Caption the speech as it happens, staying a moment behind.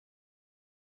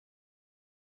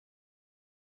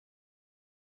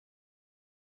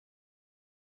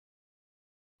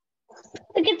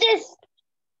Look at this.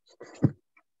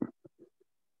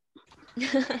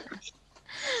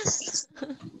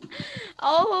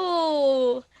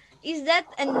 Oh, is that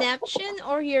a Neptune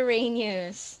or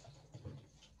Uranus?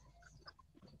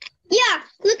 Yeah,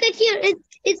 look at here.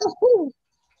 It's a hole.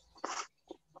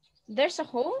 There's a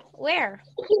hole? Where?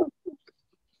 Here.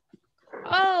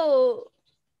 Oh,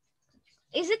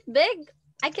 is it big?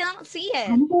 I cannot see it.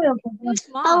 안 보여. Too A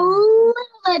small. little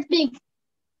bit big.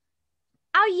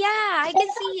 Oh yeah, I can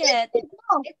see it.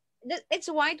 No. It's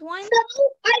a white one. So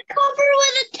I cover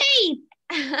with a tape.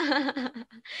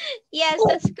 Yes,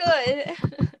 that's good.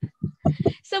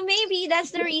 So maybe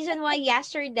that's the reason why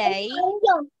yesterday.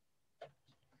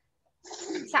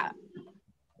 So,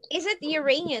 is it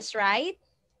Uranus, right?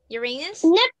 Uranus?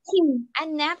 Neptune.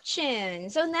 And Neptune.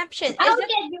 So Neptune. I'll Is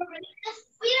get Uranus.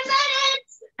 Wait a minute.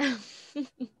 it...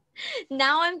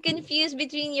 Now I'm confused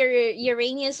between your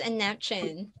Uranus and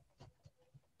Neptune.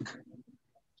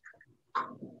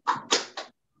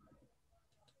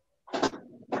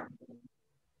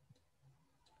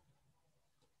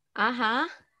 Uh-huh.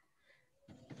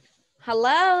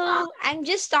 Hello. I'm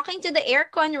just talking to the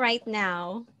aircon right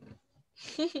now.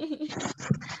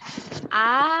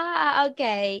 Ah,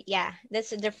 okay. Yeah,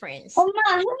 that's the difference. 엄마,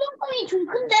 핸드폰이 좀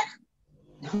큰데?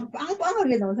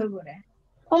 빵빵하게 넣어서 그래.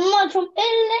 엄마 좀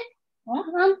뺄래? 어?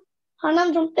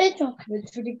 바람 좀 빼줘. 왜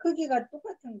둘이 크기가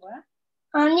똑같은 거야?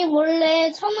 아니 원래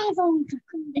천왕성이 더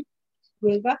큰데.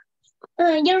 왜가?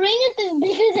 Uranus is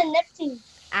bigger than Neptune.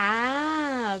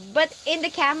 Ah, but in the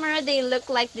camera, they look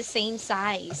like the same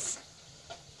size.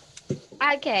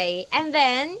 Okay, and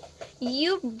then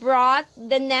you brought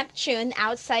the Neptune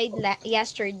outside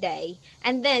yesterday.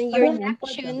 And then your 바람이 안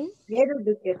빠져. Neptune... 얘를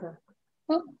느껴서.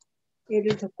 어?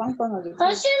 얘를 더 빵빵하게.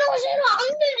 아 싫어 안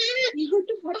돼.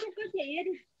 이것도 바짝같이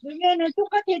얘를 넣으면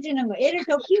똑같아지는 거. 얘를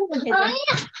더 키우면 되잖아. 아니야.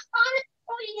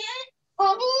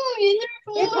 얘를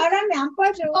얘 바람이 안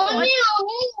빠져. 아니야.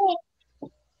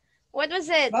 What was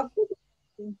it?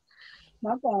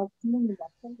 막아 구멍이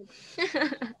막혀.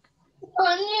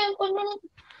 아니야.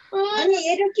 아니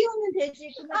얘를 키우면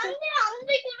되지. 안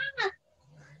돼. 그러면.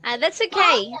 That's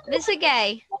okay. That's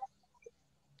okay.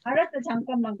 알았어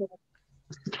잠깐만 그래.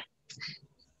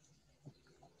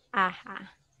 Aha.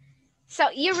 So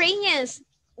Uranus,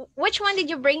 which one did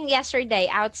you bring yesterday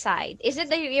outside? Is it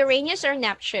the Uranus or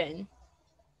Neptune?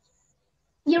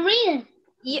 Uranus.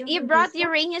 You brought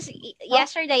Uranus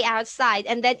yesterday outside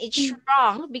and then it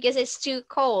shrunk because it's too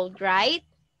cold, right?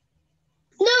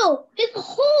 No, it's a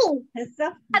hole.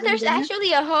 됐어? There's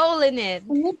actually a hole in it.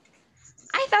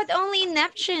 I thought only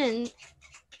Neptune.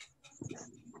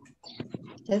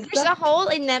 There's 됐어? a hole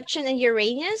in Neptune and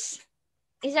Uranus?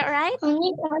 Is that right?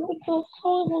 아니 아직도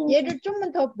hole. 얘를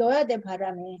좀만 더 넣어야 돼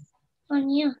바람에.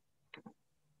 아니야.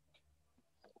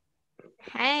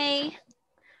 Hey,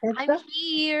 I'm 됐어?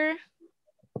 here.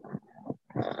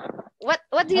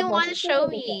 What do you want to show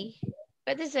me?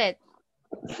 What is it?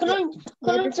 그럼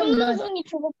천왕성이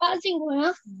저거 빠진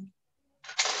거야?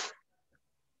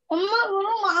 엄마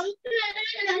그러면 안 돼.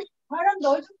 바람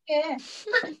넣어줄게.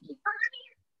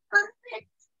 안 돼.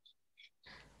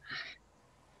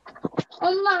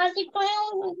 엄마 아직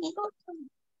천왕성 이거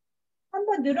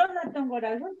한번 늘어났던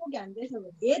거라 회복이 안 돼서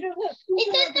그래. 얘를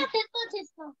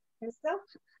됐어. 됐어?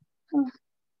 응.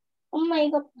 엄마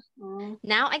이거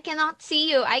Now I cannot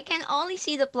see you. I can only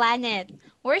see the planet.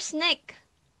 Where's Nick?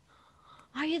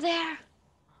 Are you there?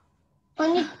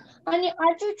 아니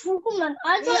아주 조금만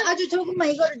아주 조금만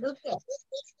이거를 넣을게.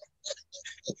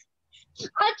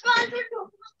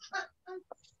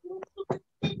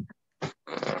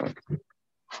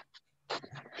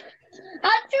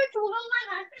 아주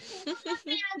조금만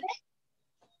빼야 돼.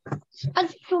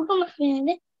 아주 조금만 빼야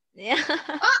돼. Yeah.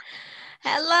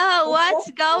 Hello, what's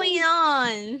going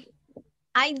on?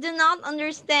 I do not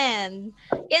understand.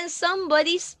 Can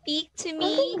somebody speak to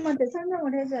me? 선생님한테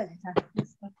설명을 해줘야지. 자,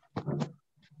 됐어.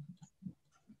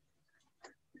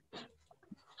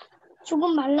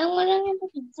 조금 말랑말랑해도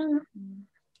괜찮아.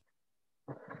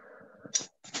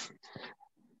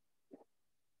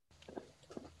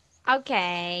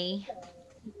 Okay.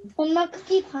 엄마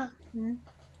크기 봐. 응.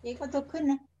 얘가 더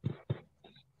크네.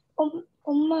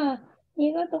 엄마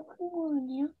얘가 더 큰 거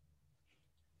아니야?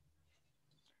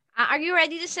 Are you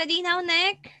ready to study now,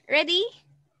 Nick? Ready?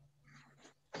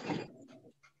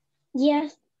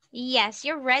 Yes. Yes,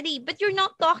 you're ready, but you're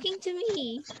not talking to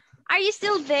me. Are you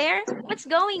still there? What's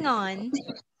going on?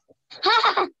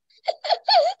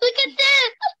 Look at this.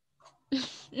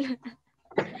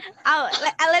 Oh,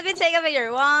 let me take a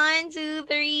picture. 1, 2,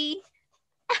 3.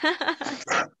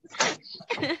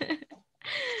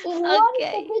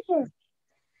 Okay.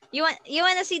 You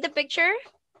want to see the picture?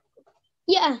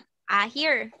 Yeah.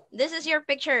 Here. This is your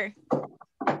picture.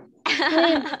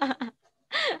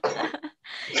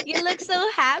 You look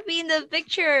so happy in the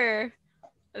picture.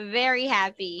 Very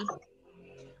happy.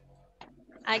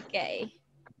 Okay.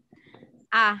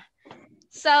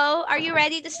 So are you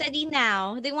ready to study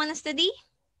now? Do you want to study?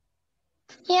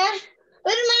 Yeah.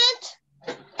 Wait a minute.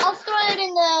 I'll throw it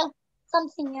in the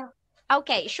something else.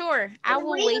 Okay, sure. I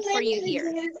will wait for you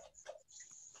here.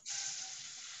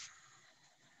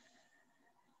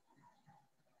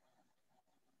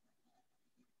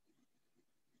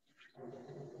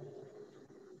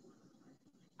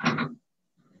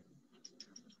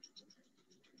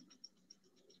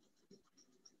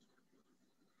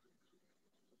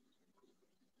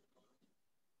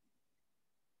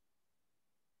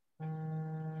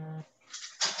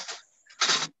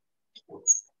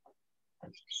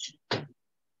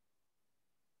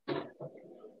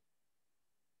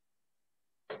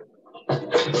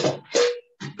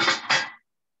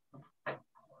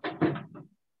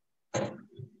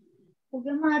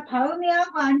 고겸아 다음에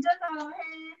하고 앉아서 해.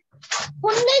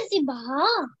 혼내지 마.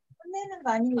 혼내는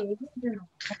거 아니고 얘기해주는 거.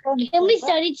 Can we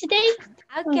study today?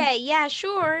 Okay, yeah,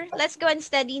 sure. Let's go and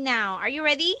study now. Are you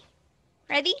ready?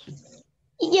 Ready?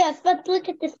 Yes, but look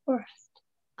at this first.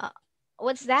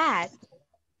 What's that?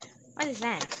 What is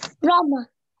that? Rama.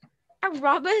 A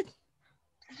robot?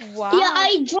 Wow. Yeah,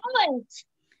 I draw it.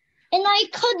 And I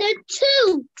cut it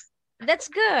too. That's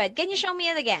good. Can you show me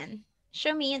it again?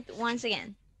 Show me it once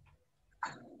again.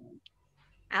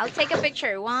 I'll take a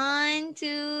picture. 1,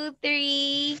 2,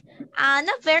 3.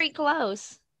 Not very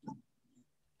close.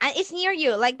 And it's near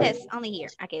you, like this, only here.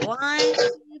 Okay, 1, 2,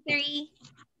 3.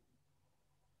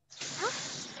 Huh?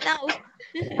 No.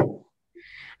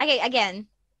 Okay, again.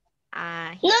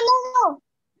 No.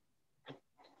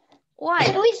 What?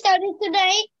 Can we study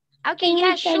today? Okay, Can we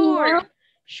yeah, study sure. now?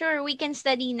 Sure, we can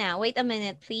study now. Wait a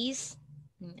minute, please.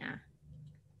 Here.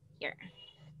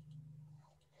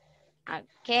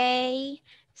 Okay.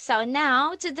 So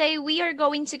now, today we are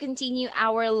going to continue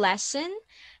our lesson.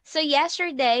 So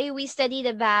yesterday we studied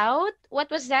about,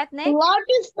 what was that, Nick?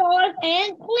 Larger stars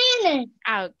and planets.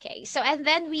 Okay, so and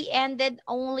then we ended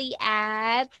only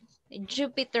at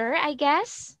Jupiter, I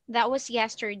guess. That was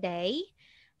yesterday.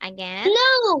 Again.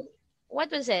 No.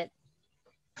 What was it?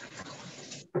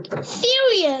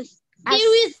 Sirius.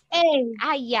 Sirius A.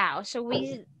 Yeah. So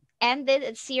we ended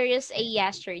at Sirius A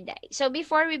yesterday. So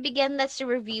before we begin, let's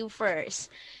review first.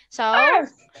 So,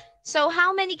 Earth. So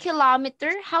how many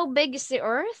kilometers? How big is the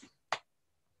Earth?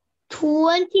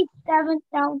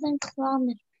 27,000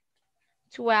 kilometers.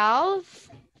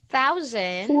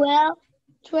 12,000.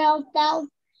 12,000.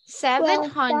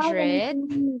 700.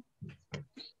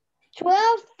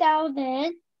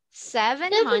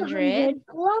 12,700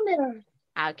 kilometers.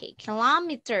 Okay,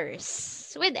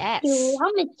 kilometers with S.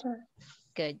 Kilometer.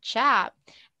 Good job.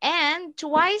 And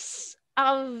twice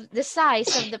of the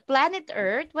size of the planet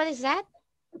Earth. What is that?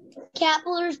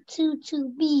 Kepler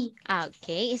 22b.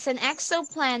 Okay, it's an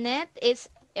exoplanet. It's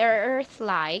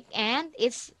Earth-like and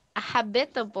it's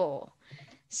habitable.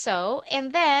 So,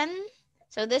 and then,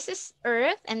 so this is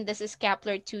Earth and this is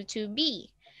Kepler 22b.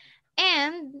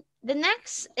 And the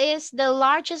next is the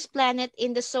largest planet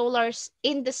in the solar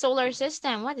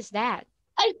system. What is that?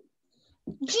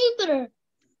 Jupiter.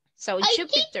 So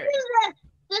Jupiter.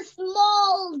 The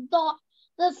small dot,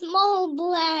 the small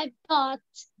black dot.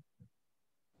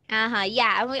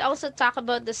 Yeah, and we also talk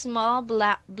about the small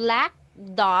black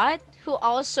dot who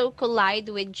also collide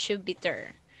with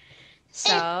Jupiter.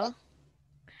 So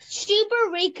Super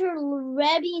Raker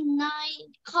Rebby 9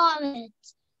 comet.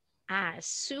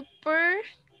 Super.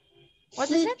 What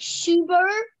is it? Super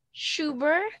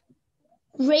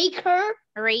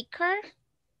Raker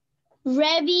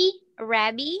Rebby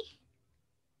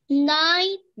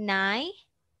 9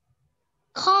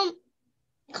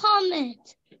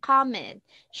 comet.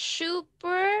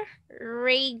 Super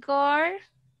Rhaegar.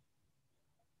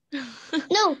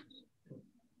 No.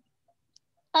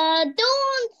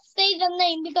 Don't say the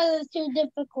name because it's too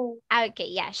difficult. Okay,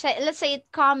 yeah. Let's say it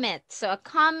comet. So a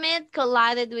comet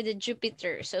collided with a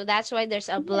Jupiter. So that's why there's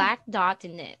a black dot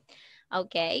in it.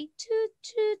 Okay. Toot,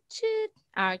 toot, toot.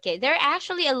 Okay. There are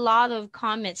actually a lot of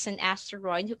comets and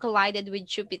asteroids who collided with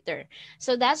Jupiter.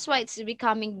 So that's why it's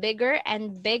becoming bigger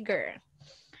and bigger.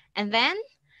 And then,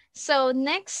 so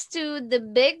next to the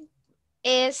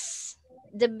biggest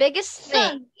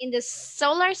thing in the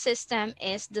solar system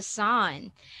is the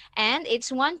sun, and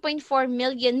it's 1.4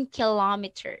 million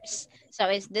kilometers. So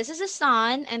this is the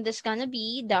sun, and there's gonna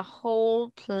be the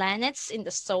whole planets in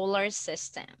the solar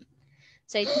system.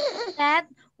 So it's that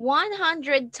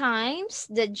 100 times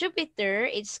the Jupiter,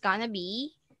 it's gonna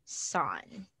be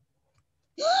sun.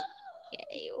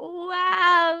 Okay.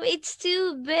 Wow, it's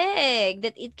too big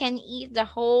that it can eat the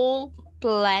whole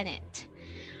planet.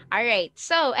 All right,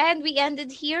 so, and we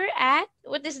ended here at,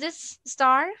 what is this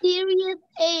star? Sirius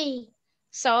A.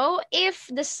 So if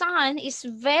the sun is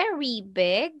very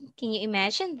big, can you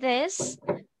imagine this?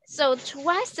 So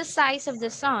twice the size of the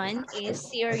sun is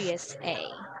Sirius A.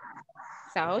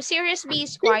 So Sirius B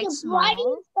is It's quite the small.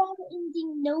 brightest star in the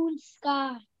known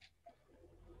sky.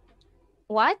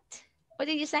 What? What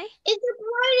did you say? It's the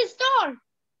brightest star.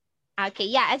 Okay,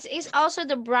 yeah, it's also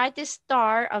the brightest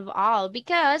star of all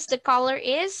because the color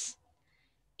is,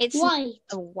 it's White.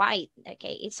 a white.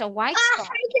 Okay, it's a white Ah,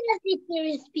 star. I cannot see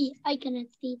Sirius B. I cannot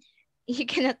see. You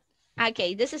cannot,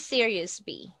 okay, this is Sirius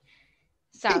B.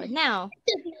 So now,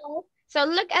 No. so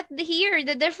look at here,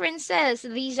 the differences.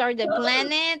 These are the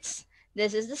planets,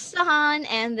 this is the sun,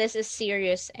 and this is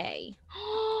Sirius A.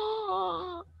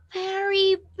 Oh,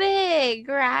 very big,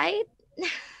 right?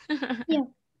 Yeah.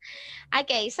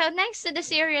 Okay, so next to the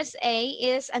Sirius A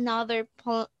is another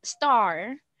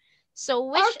star.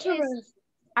 So which is Arcturus.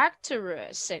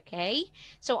 Arcturus, okay?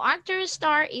 So Arcturus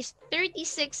star is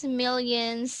 36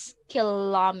 million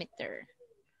kilometer.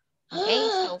 Okay,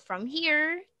 so from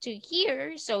here to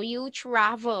here, so you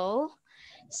travel,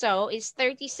 so it's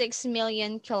 36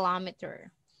 million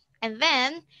kilometer. And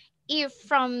then if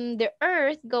from the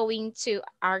Earth going to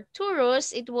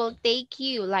Arcturus, it will take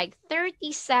you like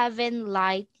 37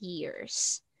 light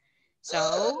years.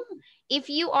 So if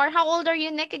you are, how old are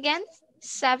you, Nick, again?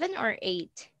 7 or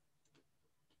 8?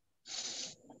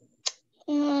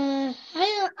 I'm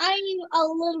a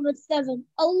little bit 7.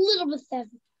 A little bit 7.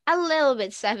 A little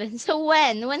bit 7. So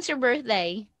when's your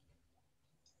birthday?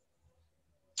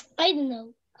 I don't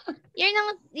know.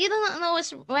 You don't know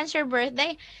when's your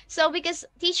birthday. So because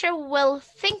teacher will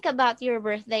think about your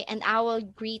birthday and I will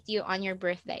greet you on your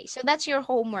birthday. So that's your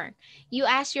homework. You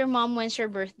ask your mom when's your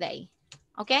birthday.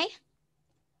 Okay?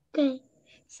 Okay.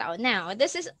 So now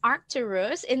this is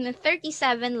Arcturus in the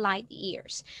 37 light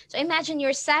years. So imagine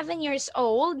you're 7 years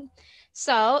old.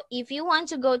 So if you want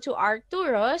to go to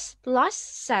Arcturus plus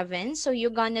 7, so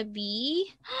you're gonna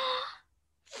be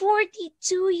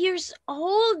 42 years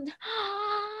old.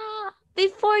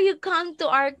 Before you come to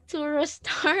Arcturus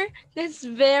star, that's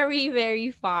very,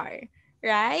 very far,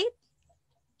 right?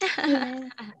 Yeah.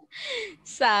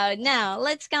 So now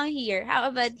let's count here. How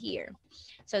about here?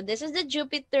 So this is the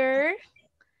Jupiter,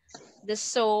 the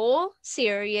Sol,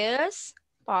 Sirius,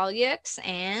 Pollux,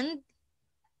 and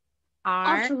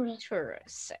Arcturus.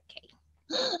 Arcturus. Okay.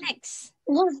 Next.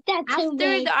 Was that too After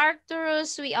big? the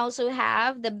Arcturus, we also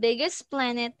have the biggest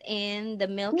planet in the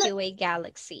Milky Way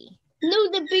galaxy.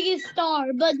 No, the biggest star,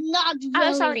 but not really.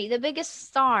 Oh, sorry, the biggest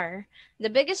star.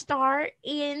 The biggest star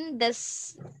in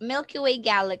this Milky Way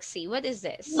galaxy. What is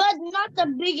this? But not the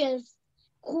biggest.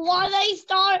 Quasi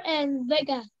star and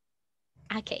Vega.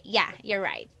 Okay, yeah, you're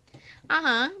right.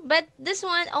 But this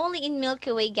one only in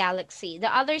Milky Way galaxy.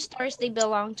 The other stars, they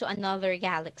belong to another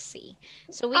galaxy.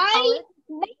 So we call it...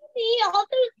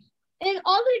 In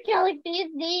other galaxies,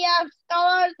 they have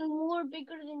stars more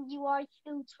bigger than you are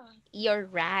sometimes. You're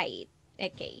right.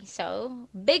 Okay, so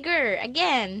bigger.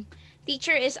 Again,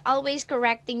 teacher is always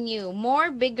correcting you. More,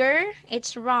 bigger,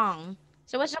 it's wrong.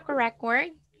 So what's the correct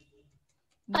word?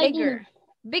 Bigger.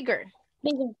 Bigger.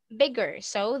 Bigger. Bigger.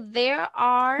 So there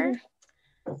are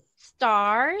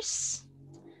stars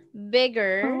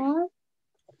bigger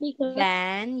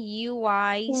than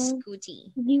UI Scooty.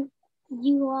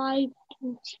 UI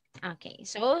Scooty. Okay,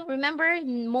 so remember,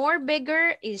 more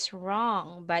bigger is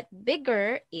wrong, but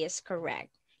bigger is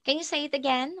correct. Can you say it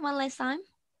again one last time?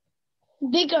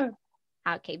 Bigger.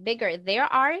 Okay, bigger. There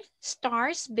are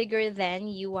stars bigger than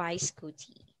UI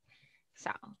Scooty.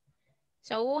 So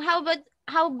how about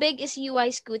how big is UI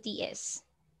Scooty is?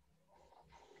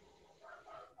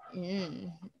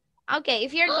 Okay,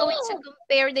 if you're going to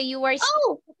compare the UI Scooty.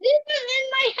 Oh, this is in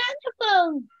my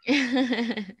handphone.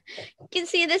 You can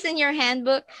see this in your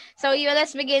handbook. So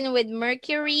let's begin with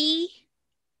Mercury.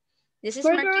 This is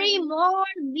Mercury, Mars,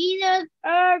 Venus,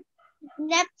 Earth,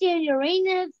 Neptune,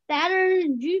 Uranus,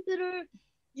 Saturn,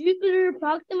 Jupiter,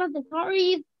 Proxima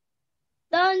Centauri,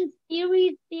 Sun,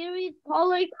 Ceres,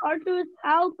 Pollux, Arcturus,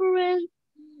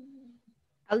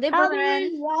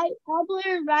 Aldebaran,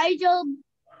 Rigel,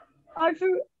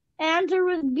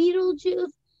 Antares,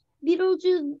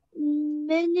 Betelgeuse,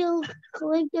 Menil,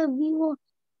 Collective,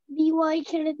 VY,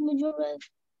 Kenneth, Majoris.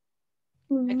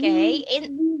 Okay,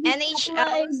 in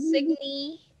NHL,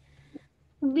 Cygni.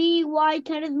 VY,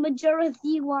 Kenneth, Majoris,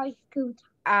 VY, Scoot.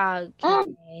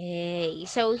 Okay,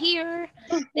 so here,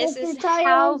 this is the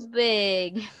how tiles.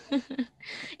 big.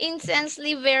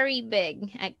 Intensely very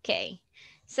big. Okay,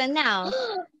 so now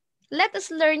let us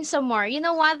learn some more. You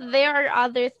know what? There are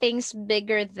other things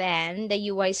bigger than the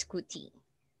UI Scooty.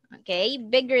 Okay,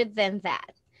 bigger than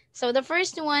that. So the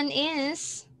first one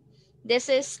is, this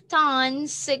is TON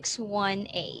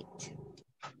 618.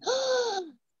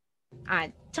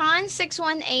 TON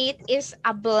 618 is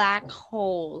a black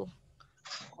hole.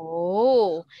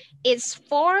 Oh, it's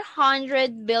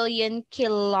 400 billion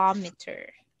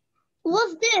kilometer.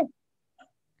 What's this?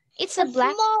 It's A a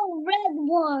black. small red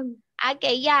one.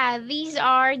 Okay, yeah, these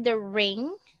are the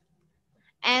ring,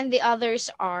 and the others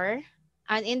are,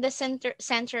 and in the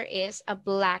center is a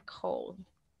black hole.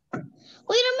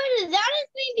 Wait a minute, that is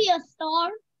maybe a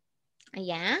star.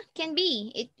 Yeah, can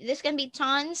be. This can be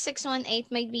TON 618,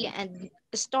 might be a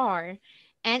star,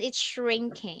 and it's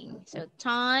shrinking. So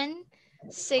TON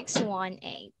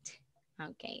 618.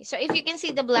 Okay, so if you can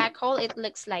see the black hole, it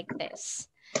looks like this.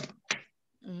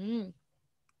 Mm.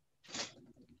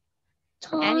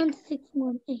 TON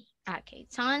 618. Okay,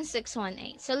 TON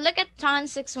 618. So look at TON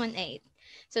 618.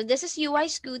 So this is UI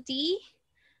Scooty.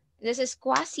 This is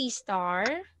Quasi Star.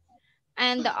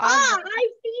 And the other. I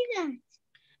see that.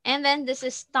 And then this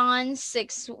is TON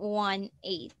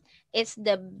 618. It's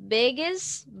the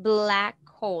biggest black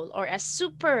hole, or a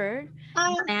super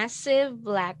massive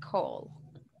black hole.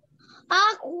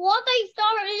 Quasi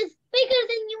star is bigger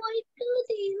than UI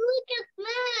Scooty. Look at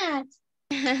that.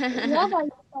 Quasi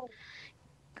star.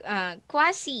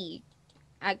 Quasi.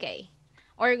 Okay.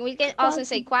 Or we can also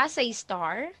say quasi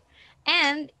star.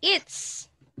 And it's,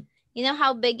 you know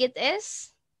how big it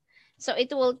is? So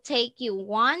it will take you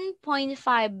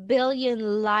 1.5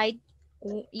 billion light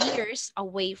years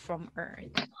away from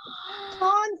Earth.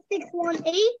 TON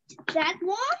 618, that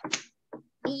one?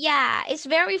 Yeah, it's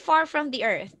very far from the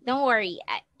Earth. Don't worry.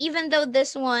 Even though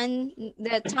this one,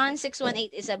 the TON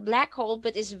 618 is a black hole,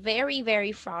 but it's very,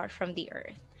 very far from the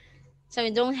Earth. So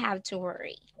you don't have to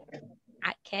worry.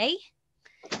 Okay?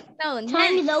 So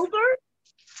Time is over?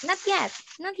 Not yet.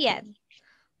 Not yet.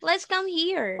 Let's come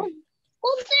here.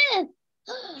 What's this?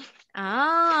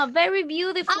 Very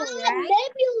beautiful, right?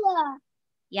 Nebula.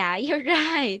 Yeah, you're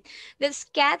right. That's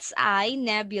Cat's Eye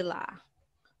Nebula.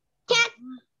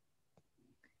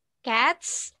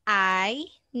 Cat's Eye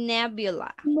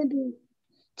Nebula.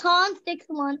 TON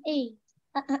 618.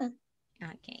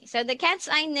 Okay, so the Cat's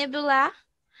Eye Nebula.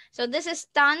 So this is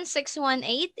TON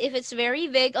 618. If it's very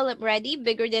big already,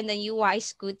 bigger than the UI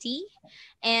Scooty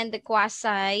and the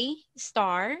Quasi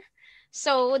Star.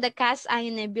 So the Cat's Eye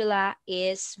Nebula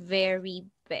is very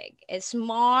big. It's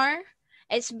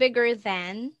bigger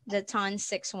than the TON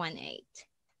 618.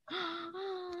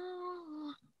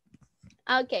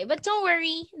 Okay, but don't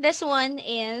worry. This one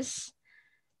is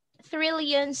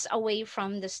trillions away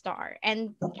from the star.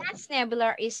 And Cat's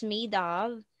Nebula is made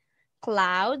of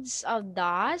clouds of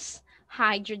dust,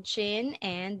 hydrogen,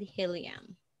 and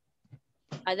helium.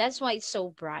 That's why it's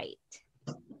so bright.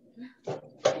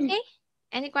 Okay,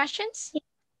 any questions?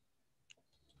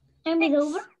 Time is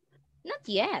over? Not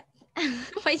yet.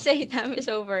 Why say time is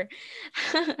over?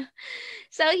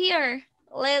 So here,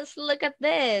 let's look at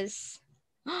this.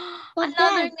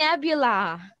 Another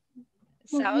nebula.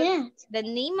 So the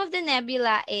name of the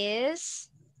nebula is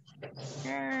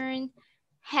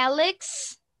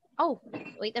Helix. Oh,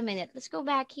 wait a minute. Let's go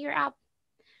back here up.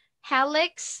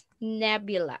 Helix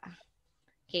Nebula.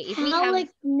 Okay, if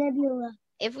Nebula.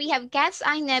 If we have Cat's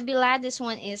Eye Nebula, this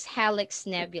one is Helix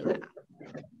Nebula.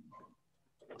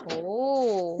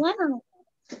 Oh. Wow.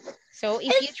 So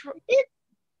if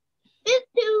it's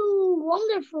too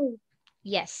wonderful.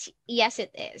 Yes,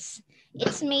 it is.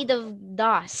 It's made of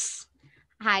dust,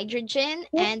 hydrogen,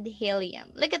 and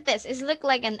helium. Look at this. It looks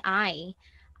like an eye.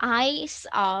 Eyes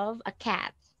of a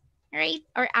cat, right?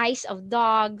 Or eyes of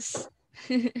dogs.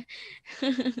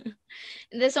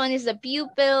 This one is the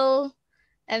pupil,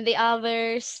 and the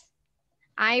others,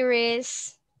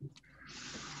 iris.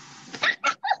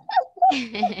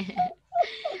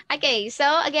 Okay,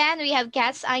 so again, we have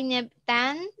Cat's Eye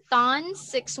TON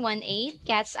 618,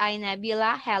 Cat's Eye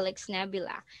Nebula, Helix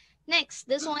Nebula. Next,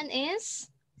 this one is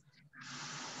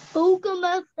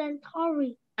Omega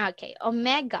Centauri. Okay,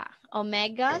 Omega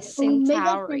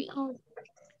Centauri.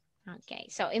 Okay,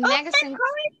 so Omega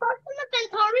Centauri, Proxima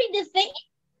Centauri the same?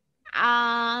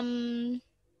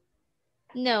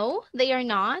 No, they are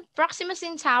not. Proxima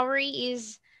Centauri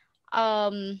is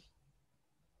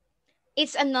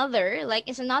it's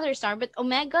another star, but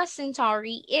Omega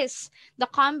Centauri is the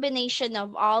combination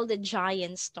of all the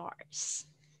giant stars.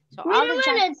 So Wait a minute,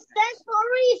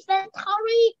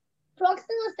 Centauri,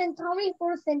 Proxima Centauri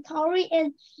for Centauri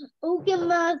and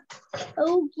Ogima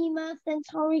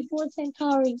Centauri for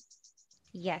Centauri.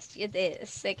 Yes, it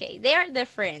is. Okay, they are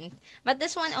different. But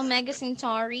this one, Omega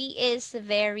Centauri, is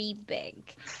very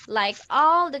big. Like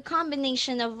all the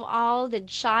combination of all the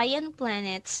giant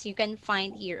planets you can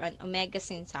find here on Omega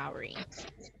Centauri.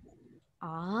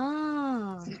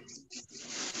 Ah,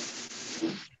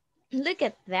 look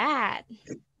at that.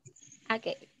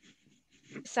 Okay,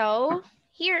 so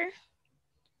here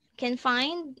you can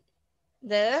find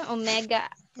the Omega,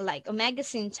 like Omega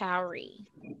Centauri.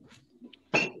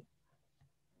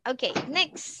 Okay,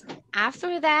 next.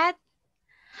 After that,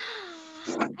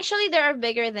 actually, there are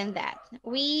bigger than that.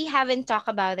 We haven't talked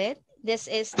about it. This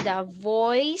is the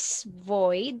voice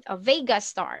void of Vega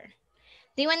Star.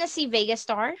 Do you want to see Vega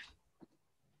Star?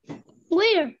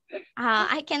 Where?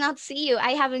 I cannot see you.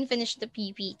 I haven't finished the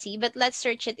PPT, but let's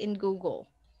search it in Google.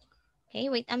 Okay,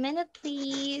 wait a minute,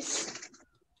 please.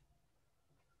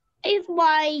 It's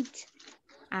white.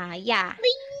 Yeah.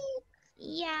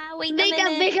 Yeah, wait a Vega,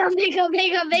 minute. Vega, Vega,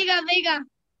 Vega, Vega, Vega.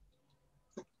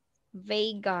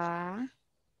 Vega.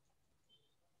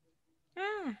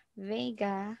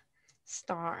 Vega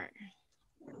Star.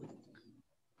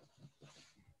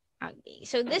 Okay,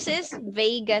 so this is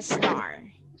Vega Star.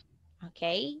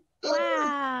 Okay.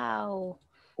 Wow.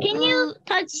 Can you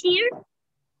touch here?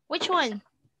 Which one?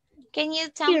 Can you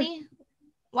tell Here. me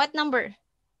what number?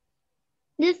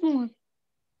 This one.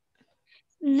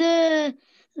 The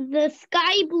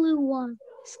sky blue one.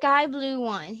 Sky blue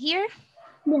one. Here?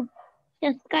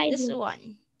 The sky This blue.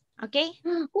 one. Okay.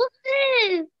 What's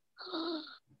this?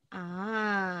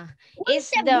 What's Is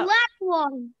the the black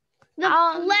one? The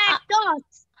Um, black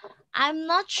dots. I'm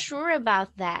not sure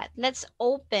about that. Let's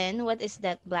open. What is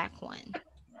that black one?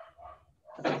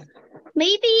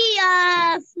 Maybe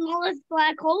smallest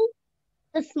black hole.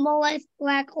 The smallest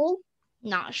black hole.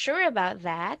 Not sure about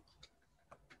that.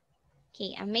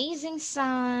 Okay, amazing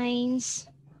signs.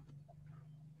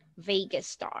 Vega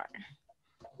Star.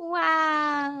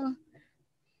 Wow.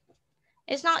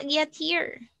 It's not yet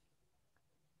here.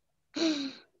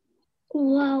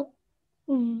 Wow.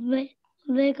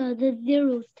 Vega, the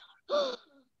zero star. Oh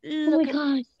my Look at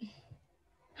gosh.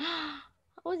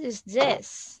 what is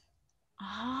this?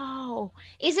 Oh,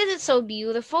 isn't it so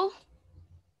beautiful?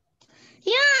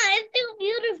 Yeah, it's so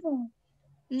beautiful.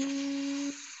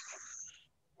 Mm,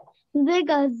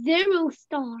 Vega, zero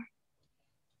star.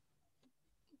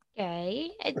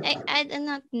 okay, I do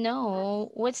not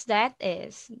know what's that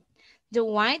is. The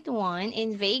white one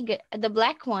in Vega, the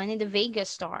black one in the Vega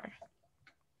Star.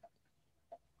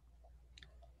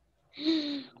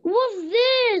 What's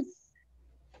this?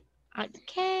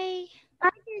 Okay.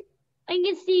 I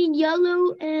can see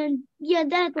yellow and yeah,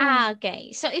 that one.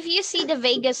 Okay. So if you see the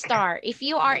Vega Star, if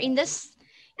you are in this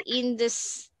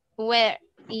where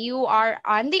you are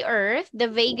on the Earth, the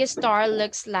Vega Star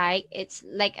looks like it's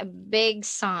like a big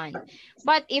sun.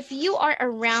 But if you are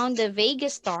around the Vega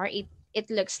Star, it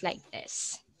looks like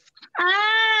this.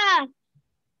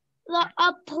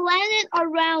 A planet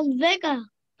around Vega.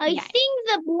 I think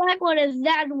the black one is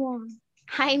that one.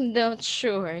 I'm not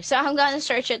sure. So I'm going to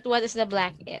search it what is the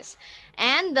black is.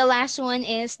 And the last one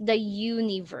is the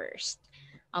universe.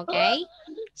 Okay.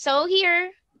 So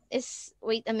here is,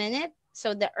 wait a minute.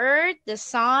 So the Earth, the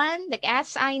Sun, the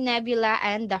Cat's Eye Nebula,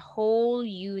 and the whole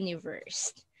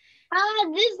universe.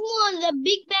 This one, the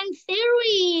Big Bang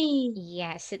Theory.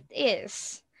 Yes, it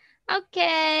is.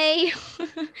 Okay.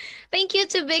 Thank you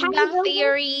to Big Bang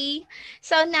Theory.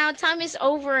 So now time is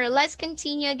over. Let's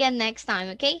continue again next time,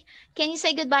 okay? Can you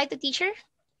say goodbye to teacher?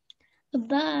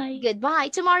 Goodbye. Goodbye.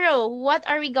 Tomorrow, what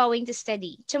are we going to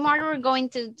study? Tomorrow we're going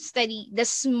to study the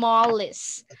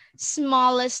smallest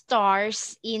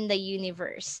stars in the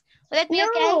universe. Will that be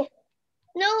okay?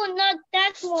 No, not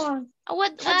that one.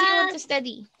 What do you want to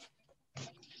study?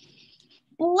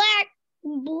 Black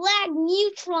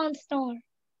neutron star.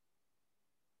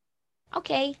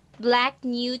 Okay, black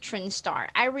neutron star.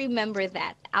 I remember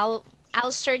that. I'll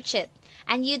search it.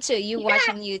 And you too, you watch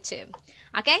on YouTube.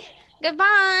 Okay?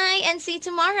 Goodbye and see you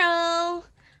tomorrow.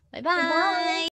 Bye-bye.